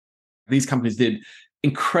These companies did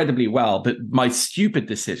incredibly well, but my stupid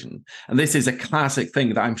decision, and this is a classic thing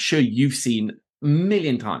that I'm sure you've seen a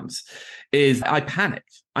million times, is I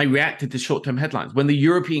panicked. I reacted to short-term headlines. When the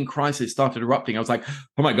European crisis started erupting, I was like,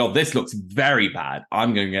 oh my God, this looks very bad.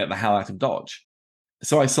 I'm going to get the hell out of Dodge.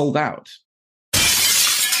 So I sold out.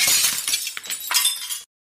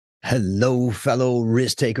 Hello, fellow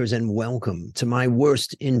risk takers, and welcome to my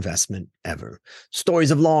worst investment ever.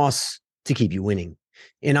 Stories of loss to keep you winning.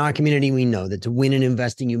 In our community, we know that to win in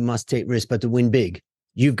investing, you must take risk, but to win big,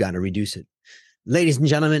 you've got to reduce it. Ladies and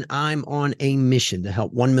gentlemen, I'm on a mission to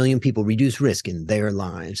help 1 million people reduce risk in their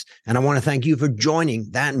lives. And I want to thank you for joining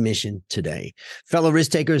that mission today. Fellow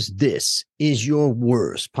risk takers, this is your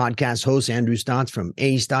worst. Podcast host Andrew Stotz from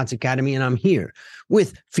A Stotz Academy, and I'm here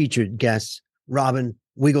with featured guests, Robin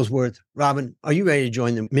Wigglesworth. Robin, are you ready to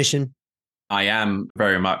join the mission? I am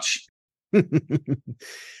very much.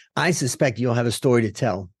 I suspect you'll have a story to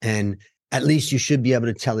tell, and at least you should be able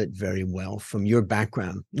to tell it very well from your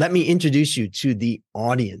background. Let me introduce you to the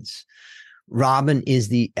audience. Robin is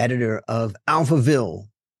the editor of Alphaville,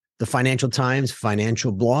 the Financial Times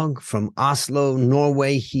financial blog. From Oslo,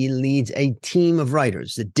 Norway, he leads a team of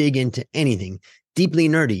writers that dig into anything deeply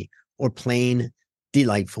nerdy or plain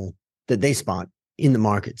delightful that they spot in the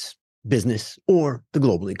markets, business, or the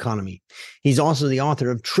global economy. He's also the author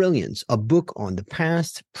of Trillions, a book on the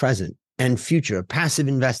past, present, and future of passive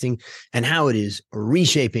investing and how it is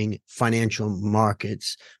reshaping financial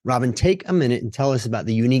markets. Robin, take a minute and tell us about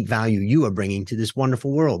the unique value you are bringing to this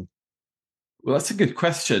wonderful world. Well, that's a good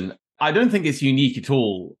question. I don't think it's unique at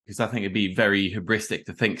all, because I think it'd be very hubristic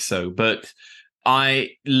to think so. But I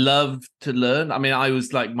love to learn. I mean,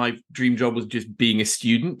 my dream job was just being a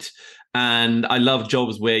student. And I love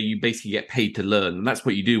jobs where you basically get paid to learn. And that's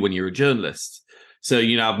what you do when you're a journalist. So,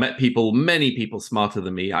 I've met many people smarter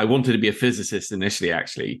than me. I wanted to be a physicist initially,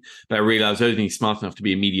 actually, but I realized I was only smart enough to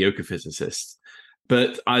be a mediocre physicist.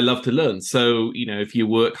 But I love to learn. So, if you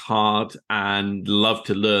work hard and love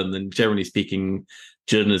to learn, then generally speaking,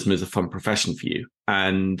 journalism is a fun profession for you.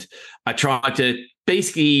 And I try to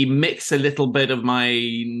basically mix a little bit of my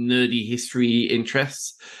nerdy history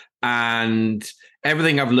interests and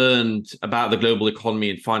everything I've learned about the global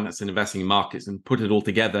economy and finance and investing in markets, and put it all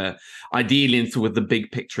together, ideally with the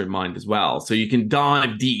big picture in mind as well. So you can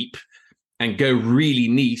dive deep and go really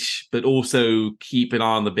niche, but also keep an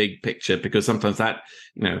eye on the big picture, because sometimes that,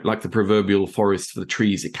 like the proverbial forest for the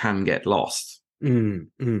trees, it can get lost.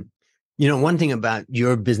 Mm-hmm. One thing about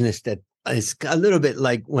your business that is a little bit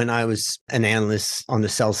like when I was an analyst on the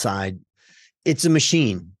sell side, it's a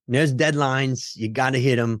machine. There's deadlines. You got to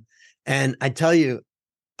hit them. And I tell you,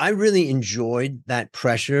 I really enjoyed that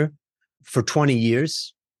pressure for 20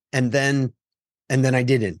 years. And then I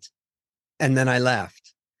didn't. And then I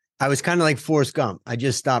left. I was kind of like Forrest Gump. I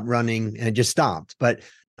just stopped running and I just stopped. But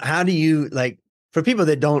how do you, for people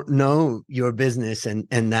that don't know your business and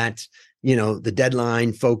that, the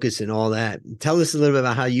deadline focus and all that, tell us a little bit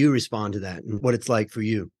about how you respond to that and what it's like for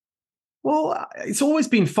you. Well, it's always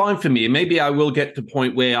been fine for me. And maybe I will get to the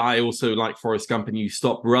point where I also like Forrest Gump and you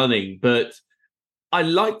stop running. But I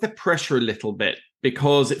like the pressure a little bit,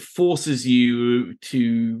 because it forces you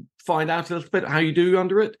to find out a little bit how you do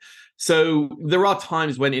under it. So there are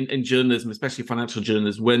times when in journalism, especially financial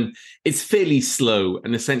journalism, when it's fairly slow,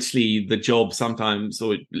 and essentially the job sometimes,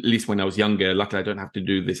 or at least when I was younger, luckily I don't have to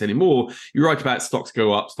do this anymore, you write about stocks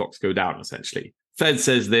go up, stocks go down, essentially. Fed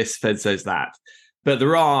says this, Fed says that. But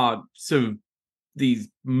there are sort of these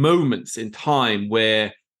moments in time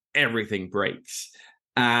where everything breaks,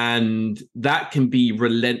 and that can be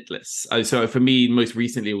relentless. So for me, most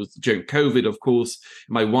recently, it was during COVID, of course.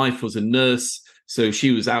 My wife was a nurse, so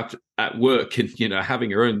she was out at work and,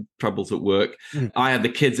 having her own troubles at work. I had the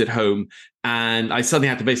kids at home, and I suddenly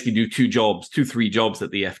had to basically do 3 jobs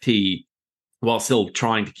at the FT while still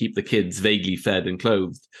trying to keep the kids vaguely fed and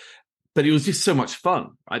clothed. But it was just so much fun.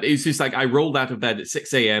 It was just like I rolled out of bed at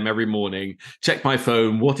 6 a.m. every morning, checked my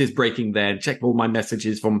phone, what is breaking then, checked all my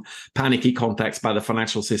messages from panicky contacts by the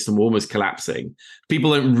financial system almost collapsing.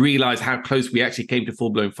 People don't realize how close we actually came to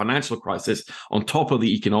full-blown financial crisis on top of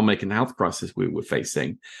the economic and health crisis we were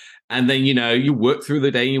facing. And then, you work through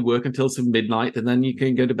the day, you work until some midnight, and then you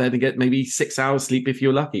can go to bed and get maybe 6 hours sleep if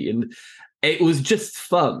you're lucky. And it was just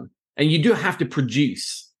fun. And you do have to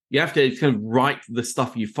produce. You have to kind of write the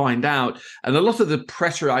stuff you find out. And a lot of the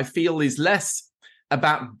pressure, I feel, is less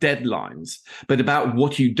about deadlines, but about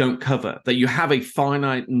what you don't cover, that you have a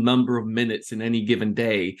finite number of minutes in any given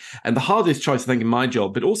day. And the hardest choice, I think, in my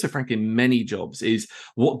job, but also, frankly, in many jobs, is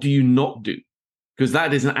what do you not do? Because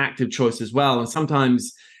that is an active choice as well. And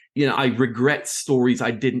sometimes I regret stories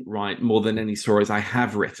I didn't write more than any stories I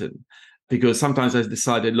have written. Because sometimes I've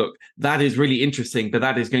decided, look, that is really interesting, but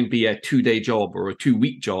that is going to be a 2-day job or a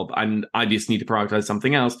 2-week job, and I just need to prioritize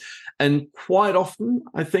something else. And quite often,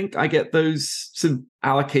 I think I get those sort of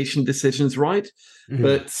allocation decisions right. Mm-hmm.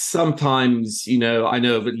 But sometimes, I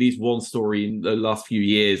know of at least one story in the last few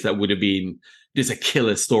years that would have been just a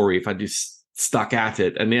killer story if I just stuck at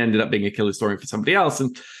it, and it ended up being a killer story for somebody else.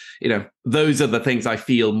 And, those are the things I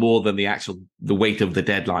feel more than the weight of the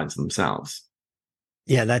deadlines themselves.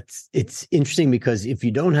 Yeah, it's interesting, because if you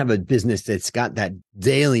don't have a business that's got that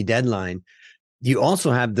daily deadline, you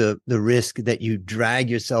also have the risk that you drag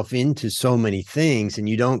yourself into so many things and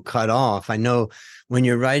you don't cut off. I know when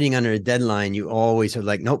you're writing under a deadline, you always are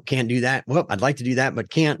like, nope, can't do that. Well, I'd like to do that, but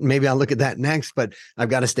can't. Maybe I'll look at that next, but I've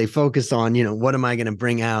got to stay focused on, what am I going to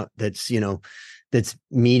bring out that's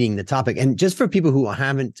meeting the topic. And just for people who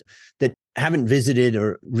haven't visited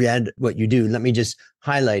or read what you do, let me just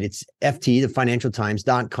highlight, it's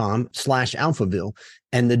ftthefinancialtimes.com/alphaville.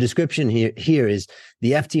 And the description here is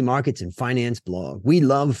the FT Markets and Finance blog. We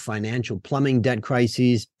love financial plumbing, debt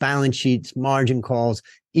crises, balance sheets, margin calls,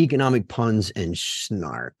 economic puns, and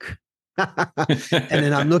snark. And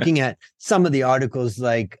then I'm looking at some of the articles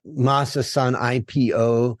like Masa Son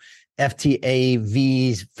IPO,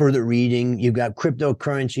 FTAVs, further reading. You've got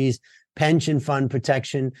cryptocurrencies, pension fund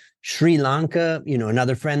protection, Sri Lanka,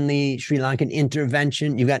 another friendly Sri Lankan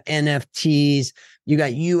intervention. You've got NFTs. You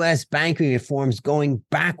got U.S. banking reforms going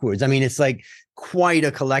backwards. I mean, it's like quite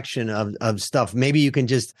a collection of stuff. Maybe you can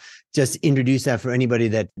just introduce that for anybody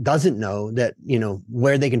that doesn't know that,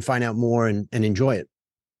 where they can find out more and enjoy it.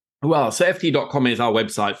 Well, so FT.com is our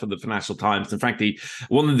website for the Financial Times. And frankly,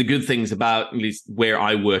 one of the good things about at least where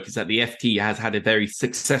I work is that the FT has had a very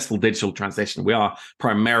successful digital transition. We are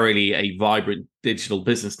primarily a vibrant digital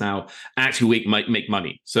business now. Actually, we might make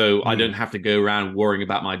money. So I don't have to go around worrying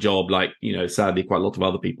about my job like, sadly, quite a lot of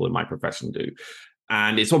other people in my profession do.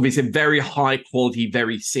 And it's obviously a very high quality,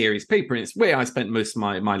 very serious paper. And it's where I spent most of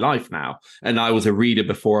my life now. And I was a reader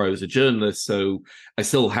before I was a journalist. So I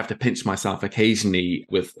still have to pinch myself occasionally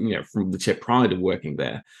with, from the sheer pride of working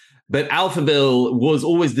there. But Alphaville was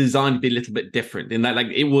always designed to be a little bit different in that, like,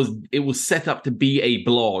 it was set up to be a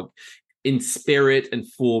blog in spirit and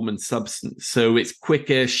form and substance. So it's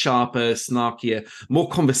quicker, sharper, snarkier, more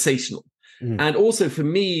conversational. And also for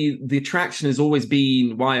me, the attraction has always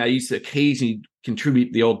been why I used to occasionally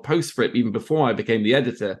contribute the odd post for it, even before I became the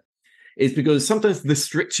editor, is because sometimes the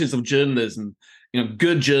strictures of journalism,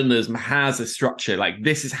 good journalism has a structure. Like,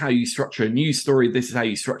 this is how you structure a news story. This is how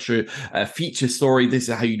you structure a feature story. This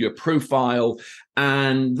is how you do a profile.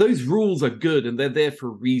 And those rules are good and they're there for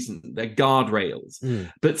a reason. They're guardrails.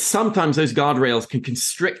 But sometimes those guardrails can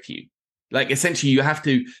constrict you. Like, essentially, you have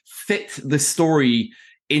to fit the story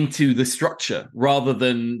into the structure rather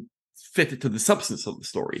than fit it to the substance of the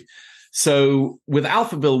story. So with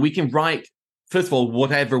Alphaville, we can write, first of all,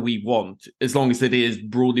 whatever we want, as long as it is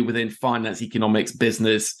broadly within finance, economics,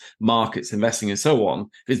 business, markets, investing, and so on,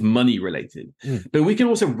 if it's money related. But we can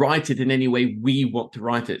also write it in any way we want to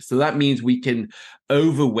write it. So that means we can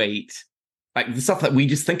overweight, like, the stuff that we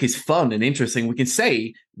just think is fun and interesting. We can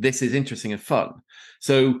say, this is interesting and fun.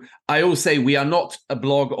 So I always say we are not a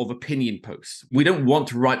blog of opinion posts. We don't want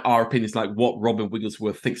to write our opinions like what Robin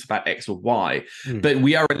Wigglesworth thinks about X or Y, but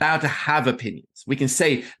we are allowed to have opinions. We can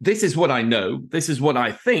say, this is what I know, this is what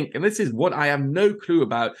I think, and this is what I have no clue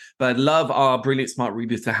about, but I'd love our brilliant, smart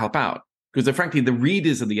readers to help out. Because frankly, the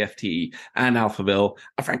readers of the FT and Alphaville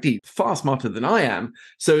are frankly far smarter than I am.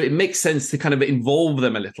 So it makes sense to kind of involve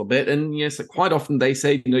them a little bit. And yes, quite often they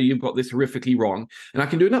say, you've got this horrifically wrong, and I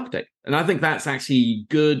can do an update. And I think that's actually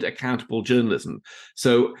good, accountable journalism.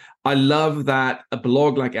 So I love that a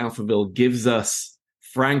blog like Alphaville gives us,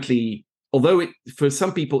 frankly, although for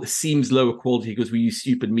some people it seems lower quality because we use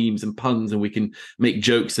stupid memes and puns and we can make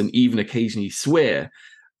jokes and even occasionally swear,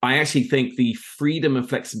 I actually think the freedom and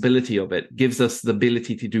flexibility of it gives us the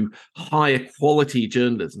ability to do higher quality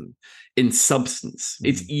journalism in substance.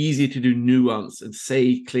 It's easier to do nuance and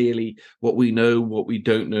say clearly what we know, what we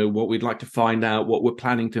don't know, what we'd like to find out, what we're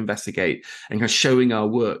planning to investigate, and kind of showing our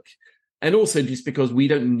work. And also just because we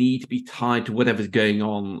don't need to be tied to whatever's going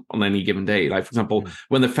on any given day. Like, for example,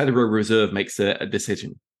 when the Federal Reserve makes a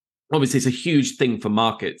decision, obviously, it's a huge thing for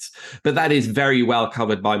markets, but that is very well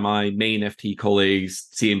covered by my main FT colleagues,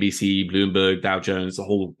 CNBC, Bloomberg, Dow Jones, the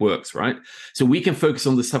whole works, right? So we can focus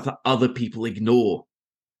on the stuff that other people ignore.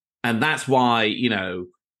 And that's why,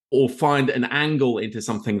 or find an angle into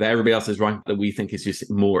something that everybody else is writing that we think is just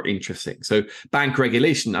more interesting. So bank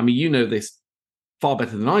regulation, I mean, this far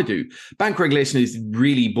better than I do. Bank regulation is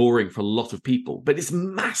really boring for a lot of people, but it's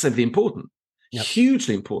massively important. Yep.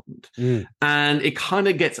 Hugely important. And it kind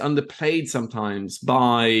of gets underplayed sometimes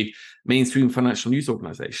by mainstream financial news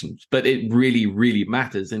organizations, but it really, really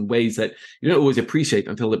matters in ways that you don't always appreciate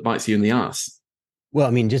until it bites you in the ass. Well,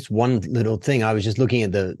 I mean, just one little thing. I was just looking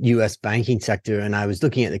at the US banking sector, and I was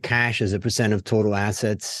looking at the cash as a percent of total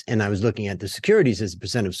assets, and I was looking at the securities as a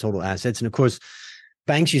percent of total assets. And of course,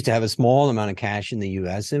 banks used to have a small amount of cash in the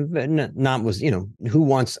US, and not was, who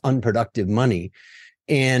wants unproductive money?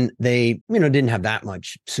 And they, didn't have that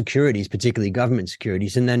much securities, particularly government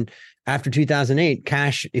securities. And then after 2008,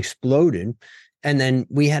 cash exploded. And then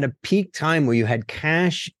we had a peak time where you had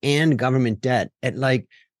cash and government debt at like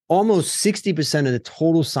almost 60% of the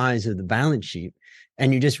total size of the balance sheet.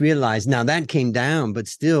 And you just realize now that came down, but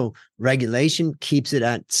still regulation keeps it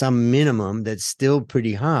at some minimum that's still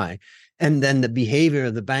pretty high. And then the behavior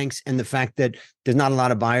of the banks and the fact that there's not a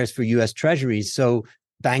lot of buyers for US treasuries. So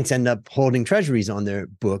banks end up holding treasuries on their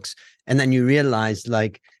books. And then you realize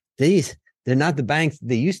like they're not the banks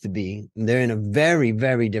they used to be. They're in a very,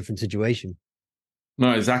 very different situation.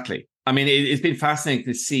 No, exactly. I mean, it's been fascinating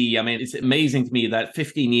to see. I mean, it's amazing to me that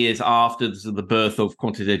 15 years after the birth of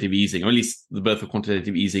quantitative easing, or at least the birth of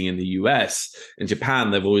quantitative easing in the US, in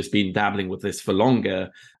Japan, they've always been dabbling with this for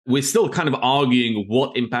longer. We're still kind of arguing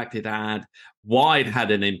what impact it had, why it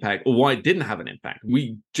had an impact, or why it didn't have an impact.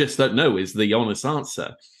 We just don't know is the honest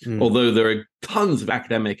answer, although there are tons of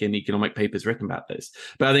academic and economic papers written about this.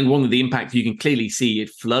 But I think one of the impacts you can clearly see,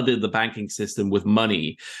 it flooded the banking system with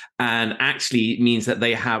money, and actually it means that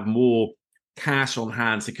they have more cash on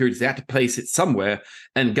hand securities. They had to place it somewhere,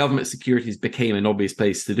 and government securities became an obvious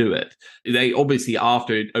place to do it. They obviously,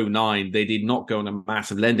 after 2009, they did not go on a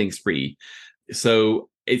massive lending spree. So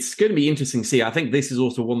it's going to be interesting to see. I think this is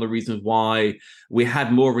also one of the reasons why we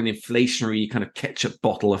had more of an inflationary kind of ketchup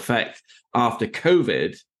bottle effect after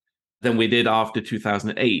COVID than we did after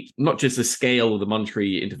 2008. Not just the scale of the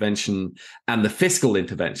monetary intervention and the fiscal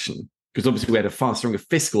intervention, because obviously we had a far stronger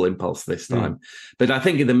fiscal impulse this time. But I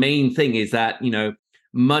think the main thing is that,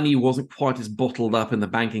 money wasn't quite as bottled up in the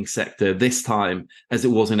banking sector this time as it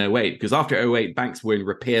was in 2008, because after 2008, banks were in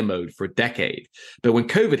repair mode for a decade. But when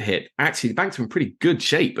COVID hit, actually, the banks were in pretty good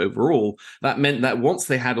shape overall. That meant that once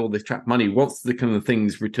they had all this trapped money, once the kind of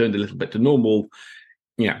things returned a little bit to normal,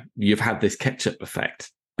 you've had this catch-up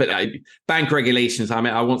effect. But bank regulations, I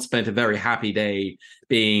mean, I once spent a very happy day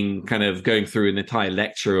going through an entire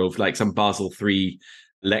lecture of like some Basel III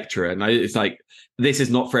lecturer. And it's like, this is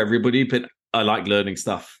not for everybody, but I like learning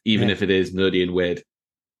stuff, even if it is nerdy and weird.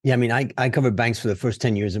 Yeah, I mean, I covered banks for the first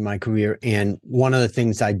 10 years of my career. And one of the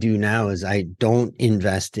things I do now is I don't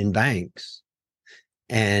invest in banks.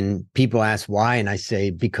 And people ask why. And I say,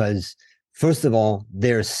 because first of all,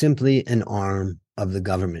 they're simply an arm of the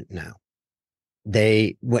government now.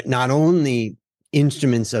 Not only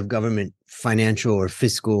instruments of government financial or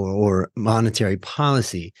fiscal or monetary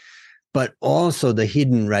policy, but also the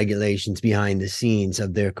hidden regulations behind the scenes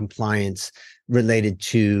of their compliance related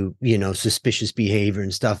to, suspicious behavior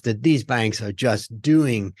and stuff, that these banks are just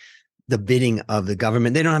doing the bidding of the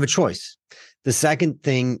government. They don't have a choice. The second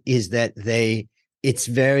thing is that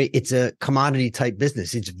it's a commodity type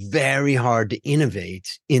business. It's very hard to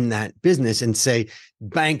innovate in that business and say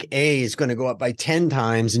bank A is going to go up by 10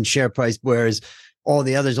 times in share price, whereas all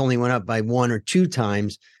the others only went up by 1 or 2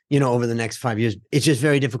 times. Over the next 5 years, it's just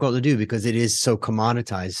very difficult to do because it is so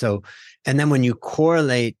commoditized. So, and then when you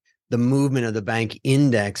correlate the movement of the bank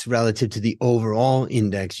index relative to the overall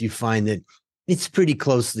index, you find that it's pretty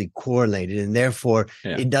closely correlated. And therefore,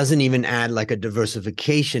 it doesn't even add like a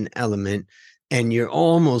diversification element. And you're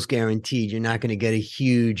almost guaranteed you're going to get a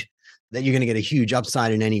huge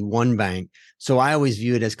upside in any one bank. So I always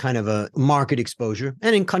view it as kind of a market exposure.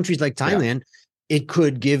 And in countries like Thailand, it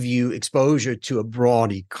could give you exposure to a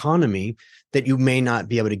broad economy that you may not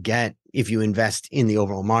be able to get if you invest in the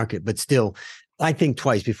overall market. But still, I think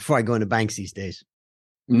twice before I go into banks these days.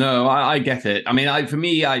 No, I get it. I mean, for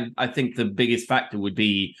me, I think the biggest factor would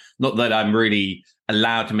be not that I'm really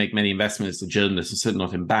allowed to make many investments as a journalist, and certainly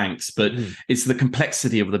not in banks, but it's the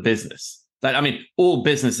complexity of the business. All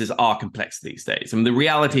businesses are complex these days. The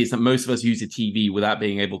reality is that most of us use a TV without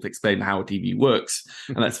being able to explain how a TV works,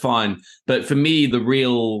 and that's fine. But for me,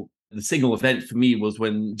 the single event for me was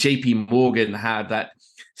when JP Morgan had that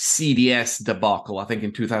CDS debacle, I think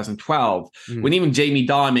in 2012, when even Jamie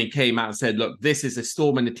Dimon came out and said, look, this is a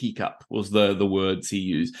storm in a teacup, was the words he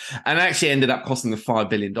used, and actually ended up costing them $5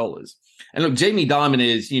 billion. And look, Jamie Dimon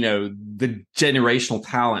is, the generational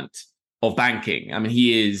talent of banking.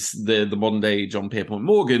 He is the modern day John Pierpont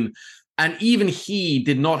Morgan, And even he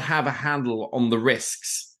did not have a handle on the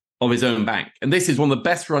risks of his own bank. And this is one of the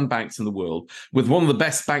best run banks in the world, with one of the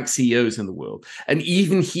best bank CEOs in the world. And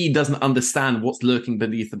even he doesn't understand what's lurking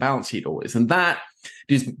beneath the balance sheet always. And that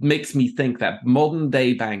just makes me think that modern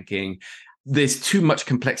day banking, there's too much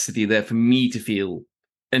complexity there for me to feel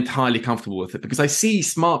entirely comfortable with it, because I see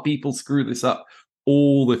smart people screw this up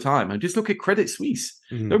all the time. I just look at Credit Suisse.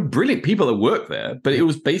 There are brilliant people that work there, but it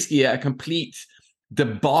was basically a complete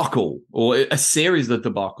debacle, or a series of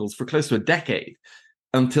debacles for close to a decade,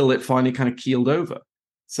 until it finally kind of keeled over.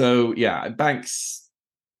 So yeah, banks,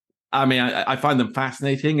 I mean, I find them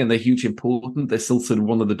fascinating and they're hugely important. They're still sort of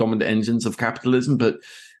one of the dominant engines of capitalism. But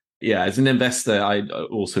yeah, as an investor, I'd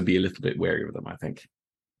also be a little bit wary of them, I think.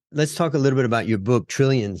 Let's talk a little bit about your book,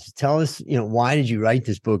 Trillions. Tell us, why did you write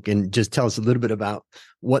this book? And just tell us a little bit about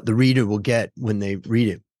what the reader will get when they read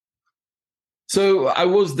it. So I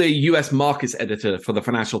was the US markets editor for the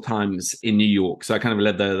Financial Times in New York. So I kind of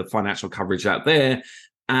led the financial coverage out there.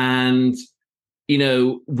 And,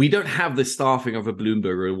 we don't have the staffing of a Bloomberg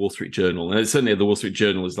or a Wall Street Journal. And certainly the Wall Street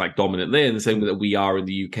Journal is like dominant there, in the same way that we are in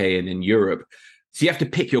the UK and in Europe. So you have to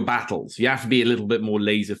pick your battles. You have to be a little bit more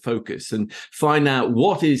laser focused and find out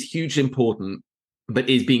what is hugely important, but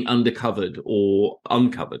is being undercovered or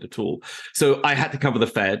uncovered at all. So I had to cover the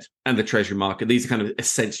Fed and the Treasury market. These are kind of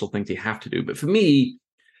essential things you have to do. But for me,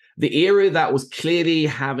 the area that was clearly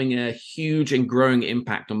having a huge and growing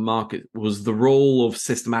impact on market was the role of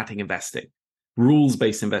systematic investing,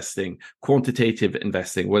 rules-based investing, quantitative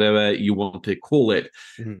investing, whatever you want to call it.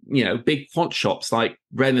 Big quant shops like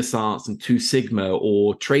Renaissance and Two Sigma,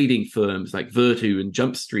 or trading firms like Virtu and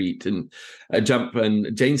Jump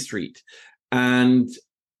and Jane Street. And,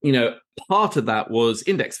 part of that was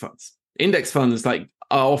index funds. Index funds are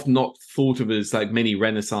often not thought of as like many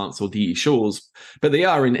Renaissance or D.E. Shaws, but they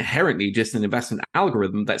are inherently just an investment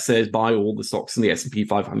algorithm that says buy all the stocks in the S&P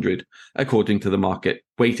 500 according to the market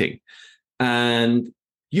weighting. And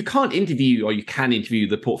you can't interview, or you can interview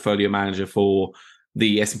the portfolio manager for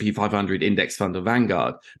the S&P 500 index fund of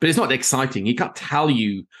Vanguard, but it's not exciting. He can't tell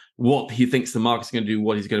you what he thinks the market's going to do,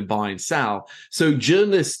 what he's going to buy and sell. So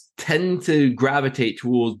journalists tend to gravitate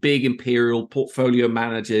towards big imperial portfolio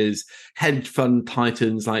managers, hedge fund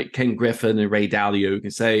titans like Ken Griffin and Ray Dalio, who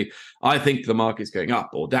can say, I think the market's going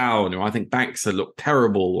up or down, or I think banks look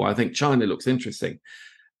terrible, or I think China looks interesting.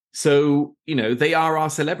 So, they are our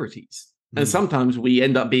celebrities. And sometimes we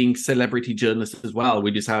end up being celebrity journalists as well.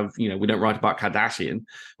 We just have, we don't write about Kardashian.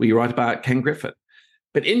 We write about Ken Griffin.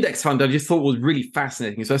 But index fund, I just thought was really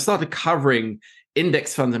fascinating. So I started covering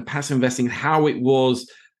index funds and passive investing, how it was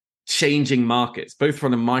changing markets, both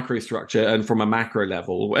from a microstructure and from a macro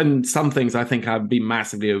level. And some things I think have been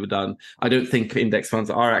massively overdone. I don't think index funds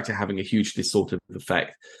are actually having a huge distortive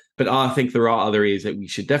effect. But I think there are other areas that we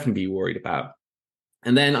should definitely be worried about.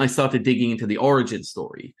 And then I started digging into the origin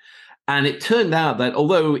story. And it turned out that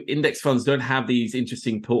although index funds don't have these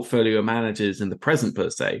interesting portfolio managers in the present per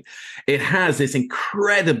se, it has this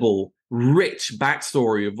incredible, rich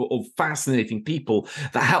backstory of fascinating people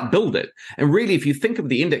that helped build it. And really, if you think of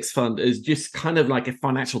the index fund as just kind of like a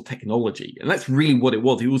financial technology, and that's really what it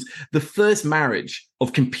was. It was the first marriage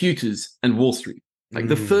of computers and Wall Street. Like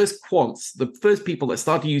the first quants, the first people that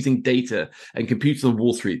started using data and computers on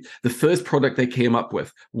Wall Street, the first product they came up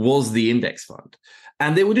with was the index fund.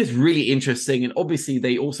 And they were just really interesting. And obviously,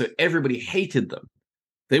 everybody hated them.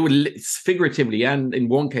 They were figuratively, and in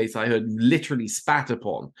one case, I heard literally spat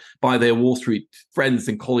upon by their Wall Street friends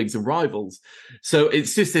and colleagues and rivals. So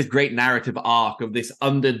it's just this great narrative arc of this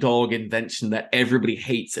underdog invention that everybody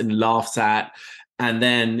hates and laughs at. And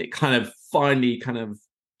then it finally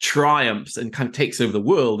triumphs and kind of takes over the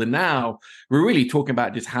world. And now we're really talking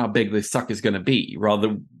about just how big this sucker is going to be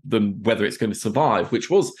rather than whether it's going to survive, which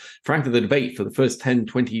was frankly the debate for the first 10,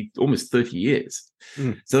 20, almost 30 years.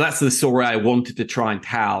 So that's the story I wanted to try and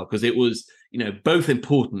tell, because it was, both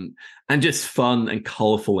important and just fun and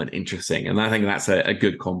colorful and interesting. And I think that's a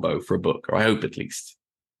good combo for a book, or I hope at least.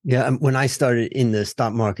 Yeah. When I started in the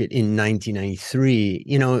stock market in 1993,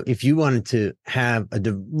 if you wanted to have a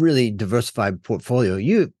really diversified portfolio,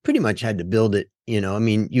 you pretty much had to build it.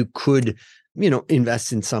 You could,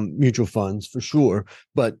 invest in some mutual funds for sure.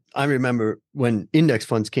 But I remember when index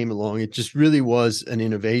funds came along, it just really was an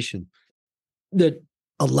innovation that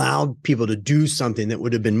allowed people to do something that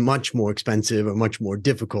would have been much more expensive or much more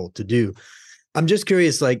difficult to do. I'm just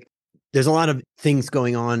curious, there's a lot of things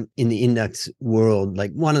going on in the index world.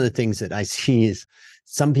 Like one of the things that I see is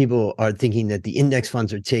some people are thinking that the index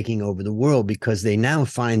funds are taking over the world because they now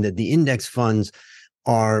find that the index funds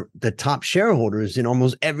are the top shareholders in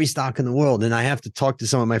almost every stock in the world. And I have to talk to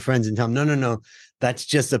some of my friends and tell them, no. That's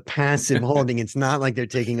just a passive holding. It's not like they're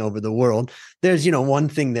taking over the world. There's, one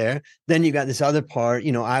thing there. Then you got this other part.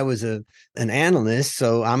 I was an analyst,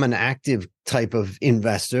 so I'm an active type of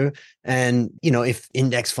investor. And, if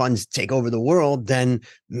index funds take over the world, then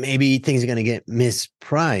maybe things are going to get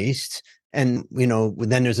mispriced. And,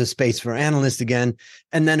 then there's a space for analysts again.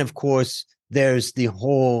 And then, of course, there's the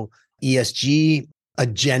whole ESG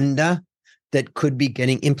agenda that could be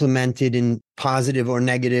getting implemented in positive or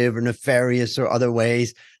negative or nefarious or other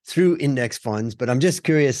ways through index funds. But I'm just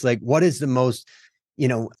curious, like, what is the most,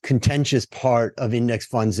 contentious part of index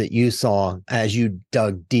funds that you saw as you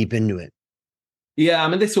dug deep into it? Yeah, I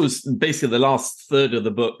mean, this was basically the last third of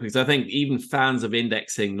the book, because I think even fans of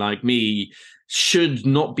indexing like me should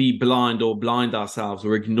not be blind or blind ourselves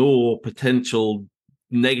or ignore potential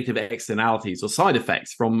negative externalities or side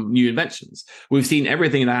effects from new inventions. We've seen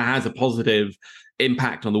everything that has a positive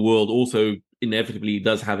impact on the world also inevitably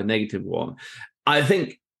does have a negative one. I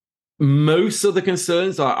think most of the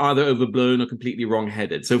concerns are either overblown or completely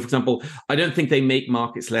wrong-headed. So, for example, I don't think they make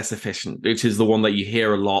markets less efficient, which is the one that you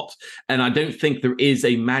hear a lot. And I don't think there is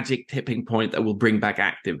a magic tipping point that will bring back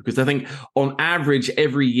active, because I think on average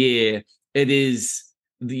every year it is,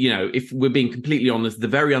 if we're being completely honest, the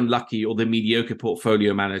very unlucky or the mediocre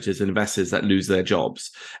portfolio managers and investors that lose their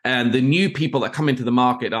jobs. And the new people that come into the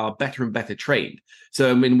market are better and better trained.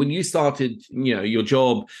 So, I mean, when you started, your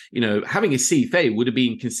job, having a CFA would have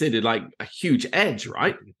been considered like a huge edge,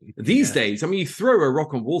 right? These days, I mean, you throw a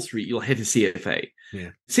rock on Wall Street, you'll hit a CFA.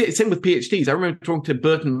 Yeah. Same with PhDs. I remember talking to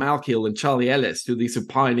Burton Malkiel and Charlie Ellis, who are these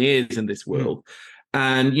pioneers in this world.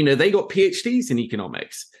 And, they got PhDs in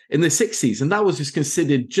economics in the 60s. And that was just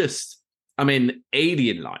considered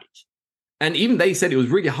alien-like. And even they said it was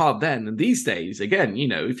really hard then. And these days, again,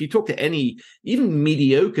 if you talk to any, even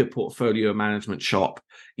mediocre portfolio management shop,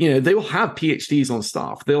 they will have PhDs on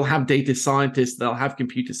staff. They'll have data scientists. They'll have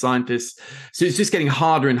computer scientists. So it's just getting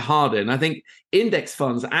harder and harder. And I think index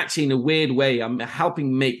funds actually, in a weird way, are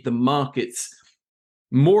helping make the markets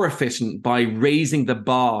more efficient by raising the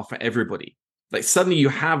bar for everybody. Like suddenly you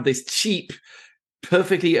have this cheap,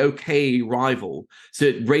 perfectly okay rival. So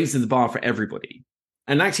it raises the bar for everybody.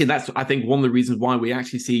 And actually, that's, I think, one of the reasons why we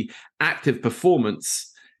actually see active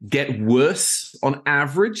performance get worse on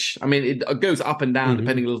average. I mean, it goes up and down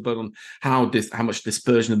depending a little bit on how much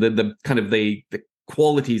dispersion, the kind of the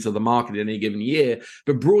qualities of the market in any given year.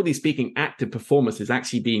 But broadly speaking, active performance has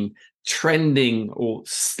actually been trending or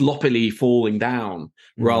sloppily falling down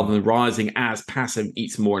rather than rising as passive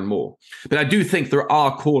eats more and more. But I do think there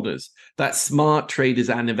are corners that smart traders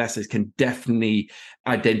and investors can definitely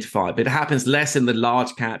identify. But it happens less in the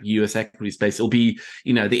large cap US equity space. It'll be,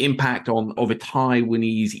 the impact of a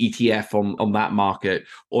Taiwanese ETF on that market,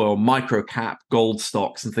 or micro cap gold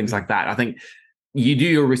stocks and things like that. I think you do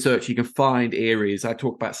your research, you can find areas. I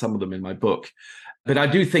talk about some of them in my book. But I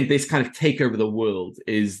do think this kind of take over the world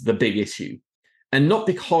is the big issue. And not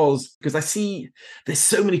because I see there's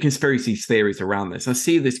so many conspiracy theories around this. I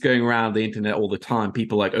see this going around the internet all the time.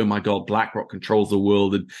 People like, oh my God, BlackRock controls the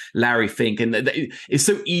world, and Larry Fink. And it's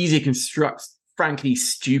so easy to construct, frankly,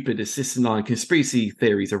 stupid asinine conspiracy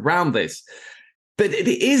theories around this. But it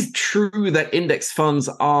is true that index funds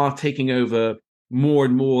are taking over more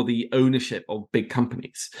and more the ownership of big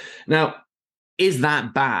companies. Now, is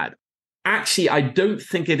that bad? Actually, I don't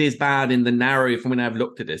think it is bad in the narrow from when I've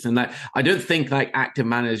looked at this. And that I don't think like active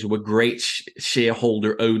managers were great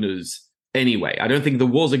shareholder owners anyway. I don't think there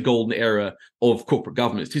was a golden era of corporate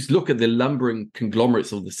governance. Just look at the lumbering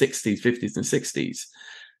conglomerates of the 60s, 50s, and 60s.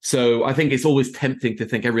 So I think it's always tempting to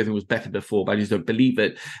think everything was better before, but I just don't believe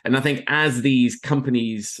it. And I think as these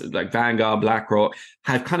companies like Vanguard, BlackRock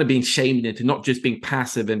have kind of been shamed into not just being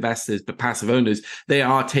passive investors, but passive owners, they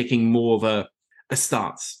are taking more of a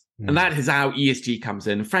stance. And that is how ESG comes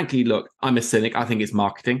in. And frankly, look, I'm a cynic. I think it's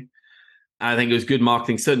marketing. I think it was good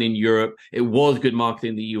marketing, certainly in Europe. It was good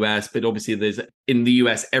marketing in the US, but obviously in the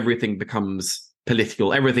US, everything becomes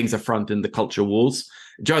political. Everything's a front in the culture wars.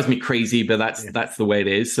 It drives me crazy, but that's the way it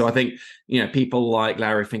is. So I think, people like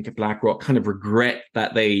Larry Fink at BlackRock kind of regret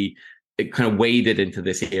that it kind of waded into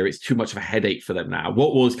this here. It's too much of a headache for them now.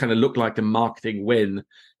 What was kind of looked like a marketing win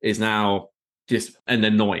is now just an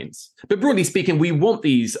annoyance. But broadly speaking, we want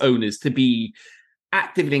these owners to be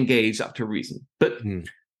actively engaged up to reason. But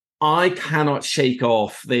I cannot shake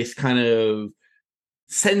off this kind of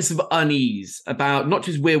sense of unease about not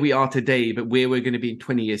just where we are today, but where we're going to be in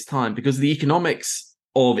 20 years' time, because the economics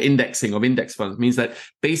of indexing, of index funds, means that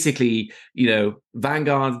basically,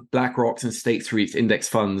 Vanguard, BlackRock's, and State Street's index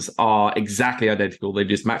funds are exactly identical. They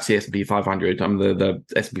just match the S&P 500, the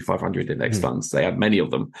S&P 500 index funds. They have many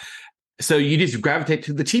of them. So you just gravitate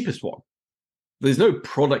to the cheapest one. There's no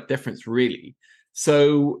product difference really.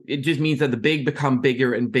 So it just means that the big become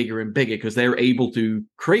bigger and bigger and bigger because they're able to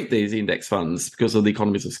create these index funds because of the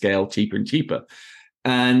economies of scale, cheaper and cheaper.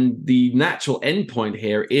 And the natural endpoint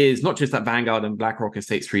here is not just that Vanguard and BlackRock and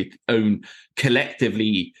State Street own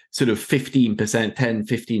collectively sort of 15%, 10,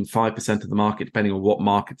 15, 5% of the market, depending on what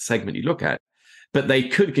market segment you look at, but they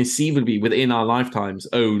could conceivably within our lifetimes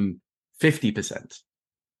own 50%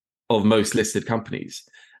 of most listed companies.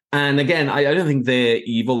 And again, I don't think they're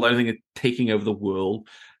evil. I don't think they're taking over the world.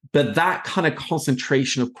 But that kind of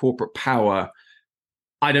concentration of corporate power,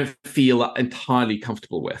 I don't feel entirely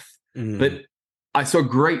comfortable with. But I saw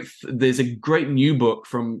there's a great new book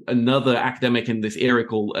from another academic in this area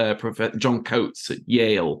called Professor John Coates at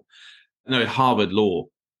Harvard Law.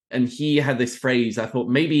 And he had this phrase, I thought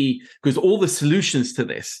maybe, because all the solutions to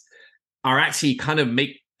this are actually kind of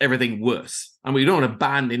make everything worse. And we don't want to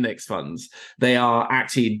ban index funds. They are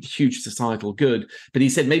actually a huge societal good. But he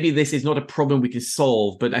said, maybe this is not a problem we can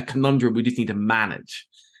solve, but a conundrum we just need to manage.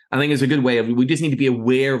 I think it's a good way of, we just need to be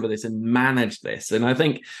aware of this and manage this. And I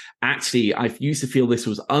think actually I used to feel this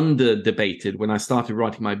was under debated when I started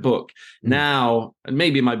writing my book. Now, and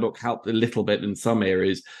maybe my book helped a little bit in some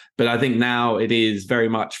areas, but I think now it is very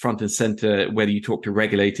much front and center, whether you talk to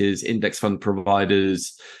regulators, index fund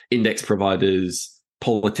providers, index providers,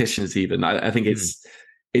 politicians even. I think it's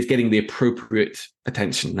getting the appropriate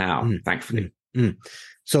attention now, thankfully.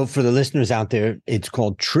 So for the listeners out there, it's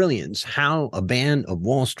called Trillions, How a Band of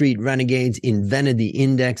Wall Street Renegades Invented the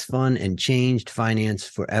Index Fund and Changed Finance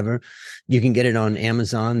Forever. You can get it on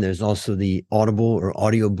Amazon. There's also the Audible or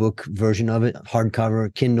audiobook version of it,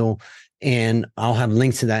 hardcover, Kindle, and I'll have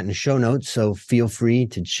links to that in the show notes. So feel free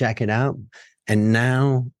to check it out. And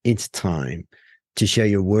now it's time to share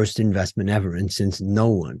your worst investment ever. And since no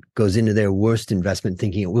one goes into their worst investment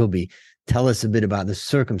thinking it will be, tell us a bit about the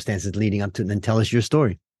circumstances leading up to it, and then tell us your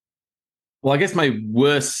story. Well, I guess my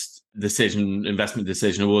worst investment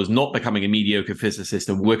decision, was not becoming a mediocre physicist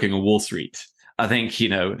and working on Wall Street. I think,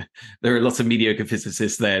 there are lots of mediocre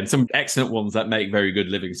physicists there and some excellent ones that make very good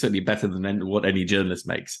living, certainly better than what any journalist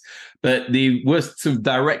makes. But the worst sort of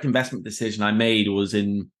direct investment decision I made was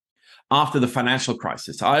after the financial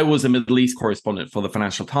crisis. I was a Middle East correspondent for the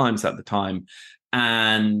Financial Times at the time.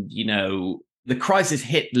 And, the crisis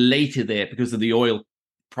hit later there because of the oil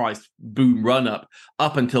price boom run up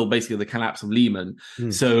until basically the collapse of Lehman.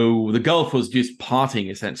 So the Gulf was just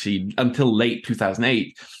partying essentially until late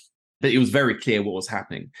 2008. But it was very clear what was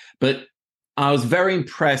happening. But I was very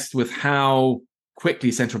impressed with how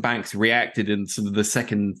quickly central banks reacted in sort of the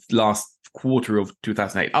second last quarter of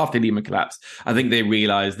 2008 after Lehman collapsed. I think they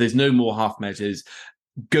realized there's no more half measures.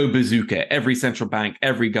 Go bazooka. Every central bank,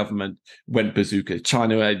 every government went bazooka.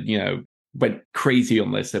 China, went crazy on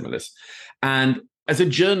their stimulus. And as a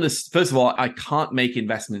journalist, first of all, I can't make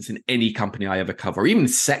investments in any company I ever cover, even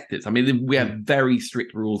sectors. I mean, we have very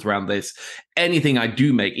strict rules around this. Anything I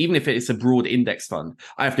do make, even if it's a broad index fund,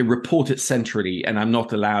 I have to report it centrally, and I'm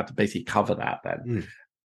not allowed to basically cover that then.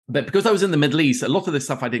 But because I was in the Middle East, a lot of this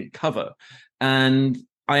stuff I didn't cover. And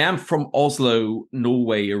I am from Oslo,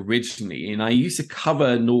 Norway originally, and I used to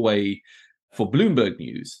cover Norway for Bloomberg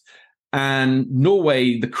News. And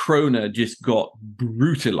Norway, the krona just got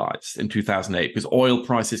brutalized in 2008 because oil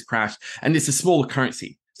prices crashed, and it's a smaller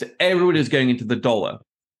currency. So everybody was going into the dollar,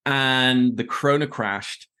 and the krona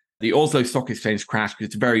crashed. The Oslo Stock Exchange crashed because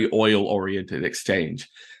it's a very oil-oriented exchange.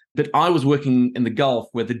 But I was working in the Gulf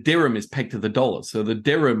where the dirham is pegged to the dollar. So the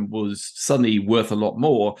dirham was suddenly worth a lot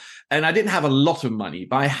more. And I didn't have a lot of money,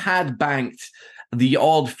 but I had banked the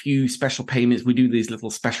odd few special payments. We do these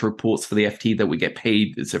little special reports for the FT that we get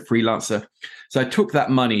paid as a freelancer. So I took that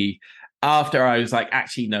money after I was like,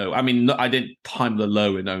 actually, no. I mean, I didn't time the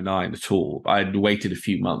low in 2009 at all. I'd waited a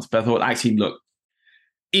few months. But I thought, actually, look,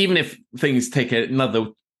 even if things take another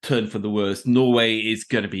turn for the worse, Norway is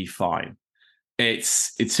going to be fine.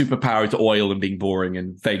 It's superpower to oil and being boring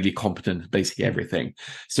and vaguely competent, basically everything.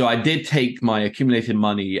 So I did take my accumulated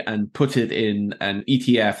money and put it in an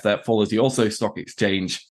ETF that follows the Oslo Stock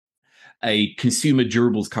Exchange, a consumer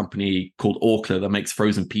durables company called Orkla that makes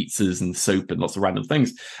frozen pizzas and soap and lots of random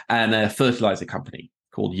things, and a fertilizer company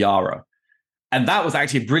called Yara. And that was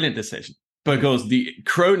actually a brilliant decision because the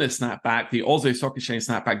krona snapped back, the Oslo Stock Exchange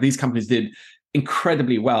snapped back. These companies did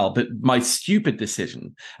incredibly well. But my stupid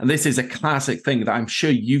decision, and this is a classic thing that I'm sure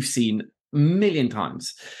you've seen a million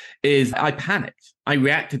times, is I panicked. I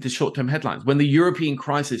reacted to short-term headlines. When the European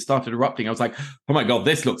crisis started erupting, I was like, oh my God,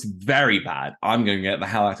 this looks very bad. I'm going to get the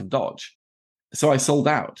hell out of Dodge. So I sold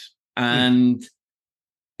out. And,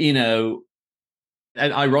 and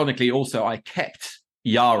ironically also, I kept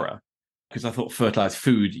Yara because I thought fertilized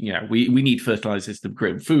food, we need fertilizers to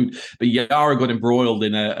grow food. But Yara got embroiled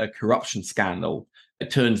in a corruption scandal. It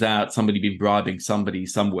turns out somebody been bribing somebody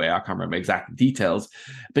somewhere. I can't remember exact details.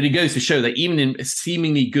 But it goes to show that even in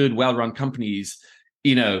seemingly good, well-run companies,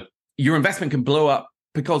 your investment can blow up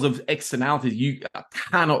because of externalities you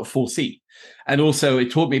cannot foresee. And also it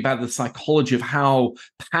taught me about the psychology of how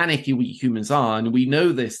panicky we humans are. And we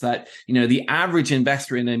know this, that, the average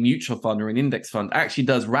investor in a mutual fund or an index fund actually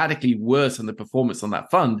does radically worse on the performance on that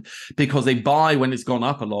fund because they buy when it's gone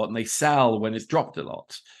up a lot and they sell when it's dropped a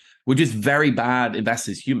lot. We're just very bad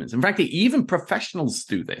investors, humans. And frankly, even professionals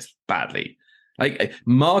do this badly. Like,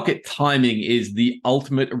 market timing is the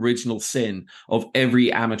ultimate original sin of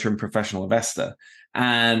every amateur and professional investor.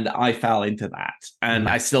 And I fell into that, and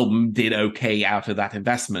I still did okay out of that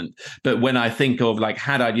investment. But when I think of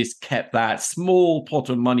had I just kept that small pot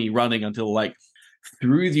of money running until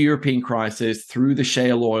through the European crisis, through the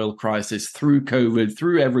shale oil crisis, through COVID,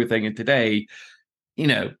 through everything, and today,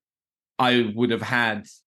 I would have had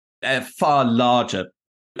a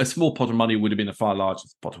small pot of money would have been a far larger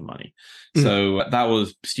pot of money. So that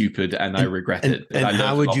was stupid, and I regret it. And I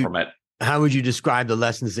learned a lot from it. How would you describe the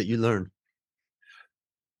lessons that you learned?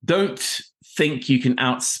 Don't think you can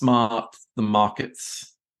outsmart the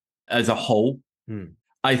markets as a whole.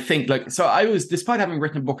 I think despite having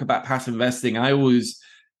written a book about passive investing,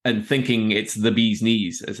 and thinking it's the bee's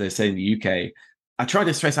knees, as they say in the UK, I try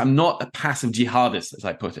to stress I'm not a passive jihadist, as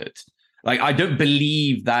I put it. I don't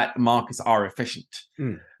believe that markets are efficient,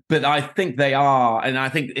 but I think they are. And I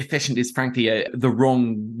think efficient is frankly the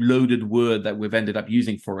wrong loaded word that we've ended up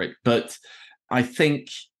using for it. But I think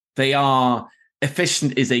they are.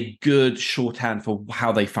 Efficient is a good shorthand for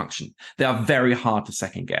how they function. They are very hard to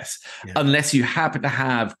second guess unless you happen to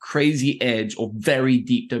have crazy edge or very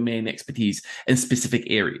deep domain expertise in specific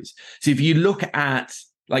areas. So if you look at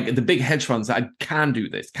the big hedge funds that can do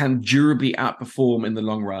this, can durably outperform in the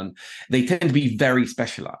long run, they tend to be very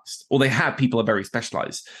specialized, or they have people are very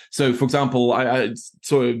specialized. So, for example, I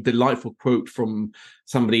saw a delightful quote from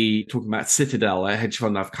somebody talking about Citadel, a hedge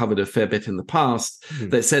fund I've covered a fair bit in the past,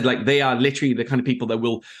 that said they are literally the kind of people that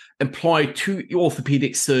will employ 2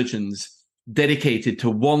 orthopedic surgeons dedicated to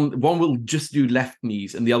one will just do left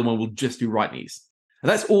knees and the other one will just do right knees. And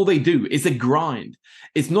that's all they do. It's a grind.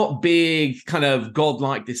 It's not big kind of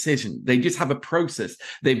godlike decision. They just have a process.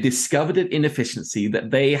 They've discovered an inefficiency that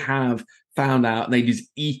they have found out, and they just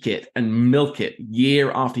eke it and milk it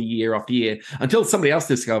year after year after year until somebody else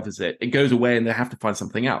discovers it. It goes away and they have to find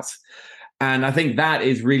something else. And I think that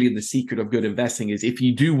is really the secret of good investing, is if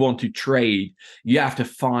you do want to trade, you have to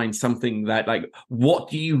find something that what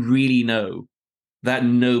do you really know that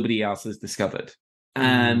nobody else has discovered?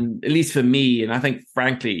 And at least for me, and I think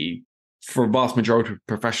frankly, for a vast majority of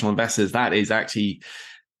professional investors, that is actually,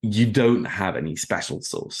 you don't have any special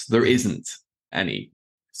sauce. There isn't any.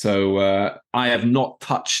 So I have not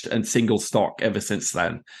touched a single stock ever since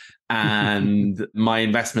then. And my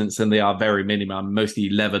investments, and they are very minimum, mostly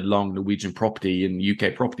levered long Norwegian property and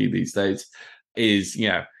UK property these days, is,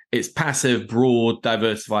 it's passive, broad,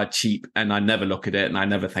 diversified, cheap. And I never look at it and I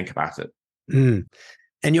never think about it.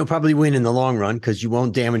 And you'll probably win in the long run because you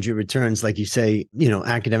won't damage your returns. Like you say,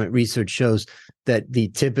 academic research shows that the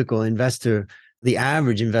typical investor, the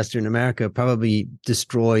average investor in America, probably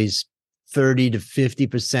destroys 30 to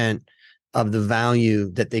 50% of the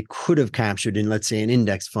value that they could have captured in, let's say, an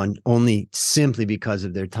index fund, only simply because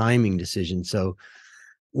of their timing decision. So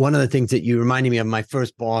one of the things that you reminded me of, my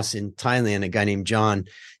first boss in Thailand, a guy named John,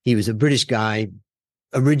 he was a British guy,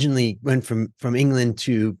 originally went from England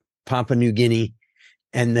to Papua New Guinea,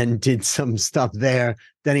 and then did some stuff there.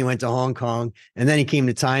 Then he went to Hong Kong, and then he came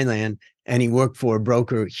to Thailand, and he worked for a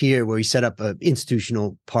broker here where he set up an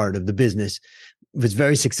institutional part of the business. Was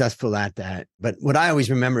very successful at that. But what I always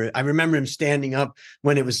remember, I remember him standing up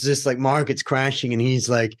when it was just markets crashing, and he's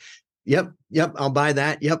like, yep, I'll buy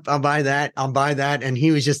that. Yep, I'll buy that. I'll buy that. And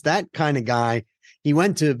he was just that kind of guy. He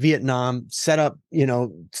went to Vietnam, set up,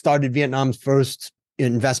 started Vietnam's first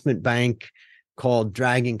investment bank called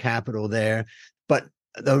Dragon Capital there. But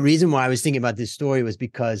the reason why I was thinking about this story was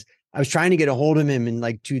because I was trying to get a hold of him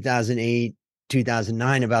in 2008,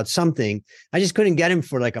 2009 about something. I just couldn't get him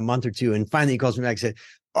for a month or two. And finally he calls me back and said,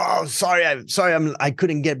 "Oh, sorry, I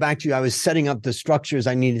couldn't get back to you. I was setting up the structures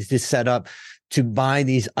I needed to set up to buy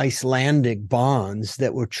these Icelandic bonds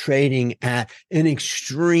that were trading at an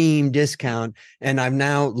extreme discount. And I've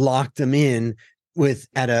now locked them in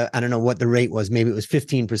at I don't know what the rate was. Maybe it was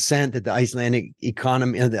 15% that the Icelandic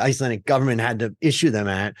economy, the Icelandic government had to issue them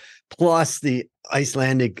at, plus the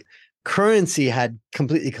Icelandic currency had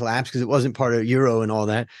completely collapsed because it wasn't part of euro and all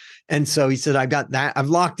that. And so he said, I got that. I've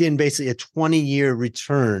locked in basically a 20-year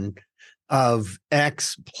return of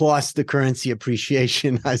X plus the currency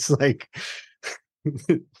appreciation. I was like,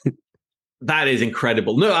 that is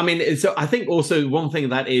incredible. No, I mean, so I think also one thing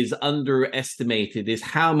that is underestimated is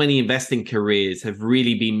how many investing careers have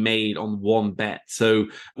really been made on one bet. So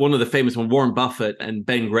one of the famous ones, Warren Buffett and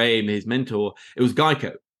Ben Graham, his mentor, it was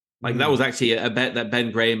Geico. Like that was actually a bet that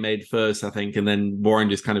Ben Graham made first, I think, and then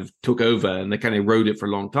Warren just kind of took over and they kind of rode it for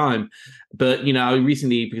a long time. But, you know, I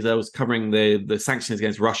recently, because I was covering the sanctions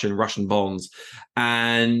against Russia and Russian bonds,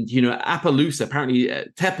 and, you know, Appaloosa, apparently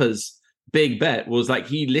Tepper's big bet was like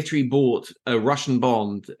he literally bought a Russian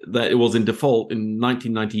bond that it was in default in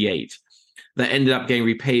 1998 that ended up getting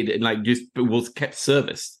repaid and like just was kept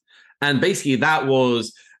serviced. And basically that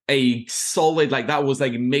was a solid, like that was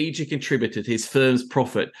like a major contributor to his firm's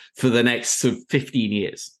profit for the next sort of 15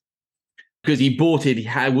 years. Because he bought it,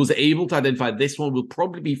 was able to identify this one will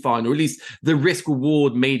probably be fine, or at least the risk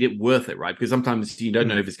reward made it worth it, right? Because sometimes you don't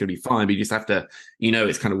know if it's going to be fine, but you just have to, you know,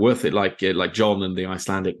 it's kind of worth it, like John and the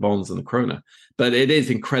Icelandic bonds and the krona. But it is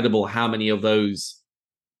incredible how many of those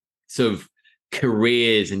sort of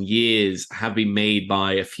careers and years have been made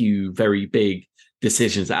by a few very big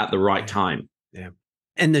decisions at the right time. Yeah.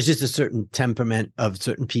 And there's just a certain temperament of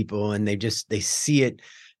certain people, and they see it.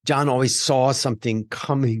 John always saw something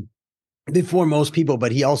coming before most people,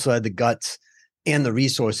 but he also had the guts and the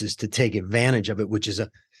resources to take advantage of it, which is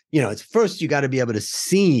it's first you got to be able to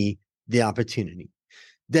see the opportunity.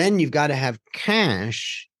 Then you've got to have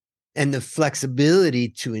cash and the flexibility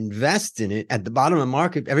to invest in it. At the bottom of the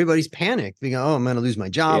market, everybody's panicked. They go, oh, I'm going to lose my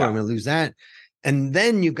job. Or I'm going to lose that. And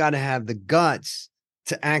then you've got to have the guts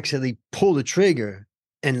to actually pull the trigger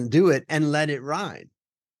and do it and let it ride.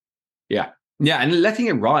 Yeah. Yeah. And letting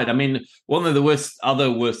it ride. I mean, one of the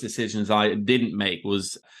other worst decisions I didn't make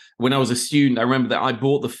was when I was a student. I remember that I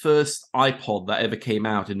bought the first iPod that ever came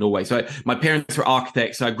out in Norway. So my parents were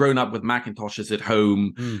architects. So I'd grown up with Macintoshes at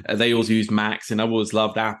home. They always used Macs and I always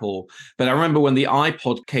loved Apple. But I remember when the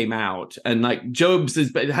iPod came out and like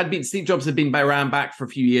Steve Jobs had been around back for a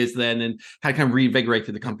few years then and had kind of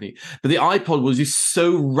reinvigorated the company. But the iPod was just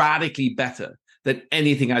so radically better than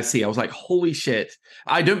anything I see. I was like, holy shit.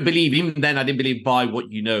 Even then, I didn't believe buy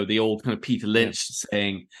what you know, the old kind of Peter Lynch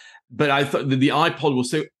saying. But I thought that the iPod was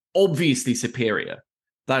so obviously superior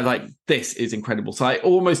that I was like, this is incredible. So I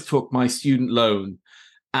almost took my student loan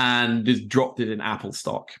and just dropped it in Apple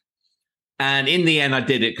stock. And in the end, I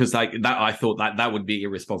did it because like that, I thought that would be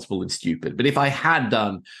irresponsible and stupid. But if I had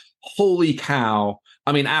done, holy cow,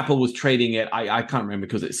 I mean, Apple was trading it. I can't remember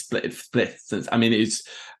because it split since. I mean,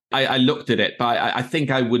 I looked at it, but I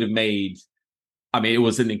think I would have made, I mean, it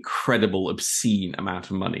was an incredible, obscene amount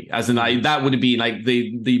of money. As in, that would have been like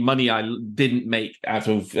the money I didn't make out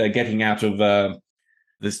of getting out of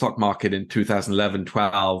the stock market in 2011,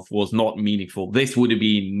 12 was not meaningful. This would have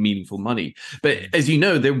been meaningful money. But as you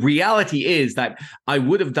know, the reality is that I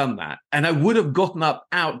would have done that and I would have gotten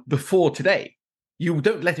out before today. You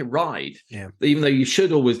don't let it ride, even though you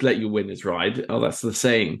should always let your winners ride. Oh, that's the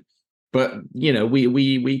saying. But, you know,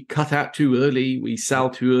 we cut out too early. We sell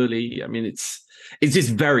too early. I mean, it's just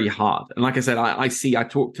very hard. And like I said, I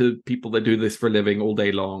talk to people that do this for a living all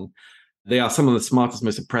day long. They are some of the smartest,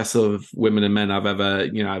 most impressive women and men I've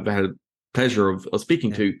had a pleasure of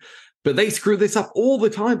speaking to. But they screw this up all the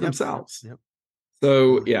time themselves.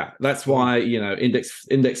 So, that's why,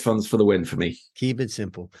 index funds for the win for me. Keep it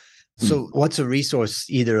simple. So what's a resource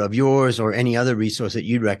either of yours or any other resource that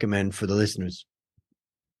you'd recommend for the listeners?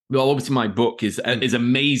 Well, obviously my book is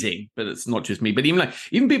amazing, but it's not just me. But even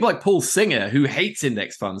people like Paul Singer, who hates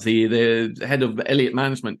index funds, the head of Elliott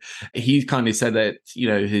Management, he kindly said that,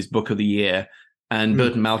 his book of the year, and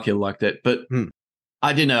Burton Malkiel liked it. But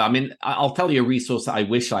I don't know. I mean, I'll tell you a resource that I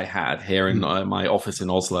wish I had here in my office in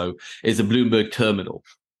Oslo is a Bloomberg terminal.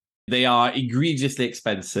 They are egregiously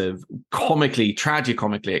expensive,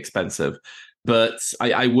 tragicomically expensive. But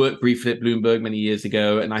I worked briefly at Bloomberg many years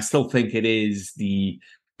ago, and I still think it is the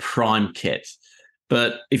prime kit.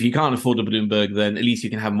 But if you can't afford a Bloomberg, then at least you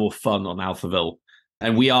can have more fun on Alphaville.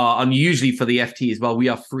 And we are, unusually for the FT as well, we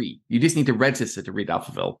are free. You just need to register to read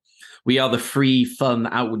Alphaville. We are the free, fun,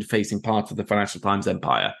 outward-facing part of the Financial Times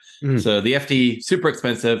empire. So the FT, super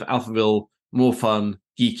expensive, Alphaville, more fun,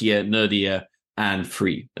 geekier, nerdier, and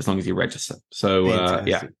free, as long as you register. So,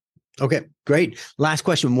 Okay, great. Last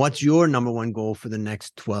question. What's your number one goal for the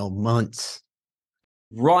next 12 months?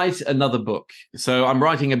 Write another book. So I'm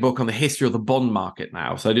writing a book on the history of the bond market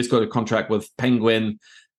now. So I just got a contract with Penguin,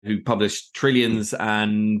 who published Trillions,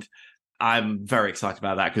 and I'm very excited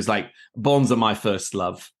about that because bonds are my first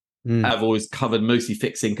love. I've always covered mostly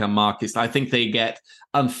fixed income markets. I think they get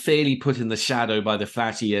unfairly put in the shadow by the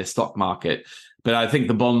flashy stock market. But I think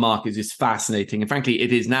the bond market is fascinating. And frankly,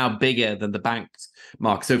 it is now bigger than the banks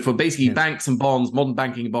market. So for basically banks and bonds, modern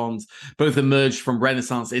banking bonds, both emerged from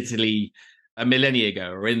Renaissance Italy a millennia ago,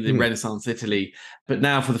 or in the Renaissance Italy. But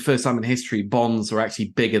now for the first time in history, bonds are actually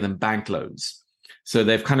bigger than bank loans. So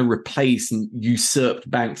they've kind of replaced and usurped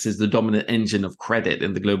banks as the dominant engine of credit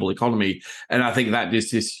in the global economy. And I think that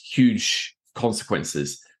just has huge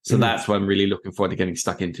consequences. So that's what I'm really looking forward to getting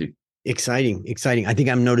stuck into. Exciting. I think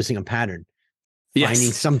I'm noticing a pattern.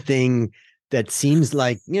 Finding something that seems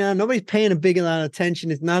like, nobody's paying a big amount of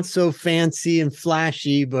attention. It's not so fancy and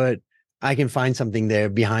flashy, but I can find something there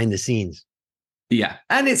behind the scenes. Yeah.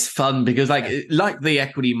 And it's fun because like the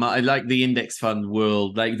equity, like the index fund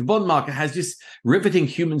world, like the bond market has just riveting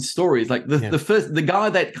human stories. Like the guy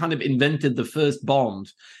that kind of invented the first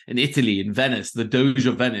bond in Italy, in Venice, the Doge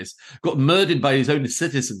of Venice, got murdered by his own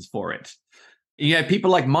citizens for it.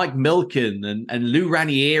 People like Mike Milken and Lou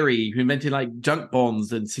Ranieri, who invented like junk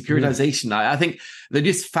bonds and securitization. I think they're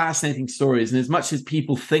just fascinating stories. And as much as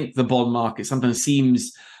people think the bond market sometimes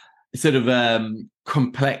seems sort of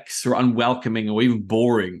complex or unwelcoming or even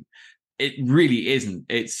boring, it really isn't.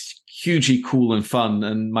 It's hugely cool and fun.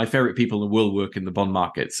 And my favorite people in the world work in the bond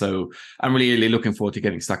market. So I'm really, really looking forward to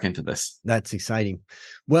getting stuck into this. That's exciting.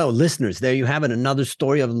 Well, listeners, there you have it. Another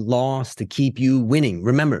story of loss to keep you winning.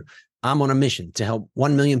 Remember, I'm on a mission to help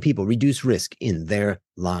 1 million people reduce risk in their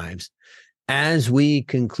lives. As we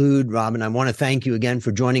conclude, Robin, I want to thank you again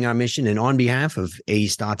for joining our mission. And on behalf of A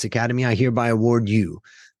Stotts Academy, I hereby award you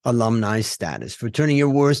alumni status for turning your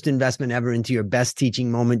worst investment ever into your best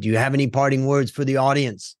teaching moment. Do you have any parting words for the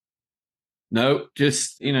audience? No,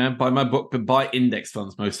 just, buy my book, but buy index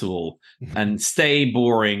funds most of all, and stay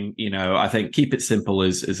boring. I think keep it simple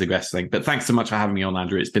is the best thing. But thanks so much for having me on,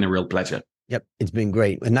 Andrew. It's been a real pleasure. Yep, it's been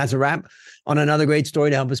great. And that's a wrap on another great story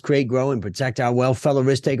to help us create, grow, and protect our wealth. Fellow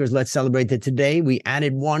risk takers, let's celebrate that today we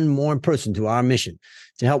added one more person to our mission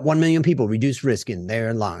to help 1 million people reduce risk in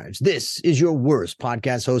their lives. This is your worst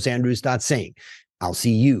podcast host, Andrew Stott, saying, I'll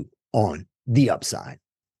see you on the upside.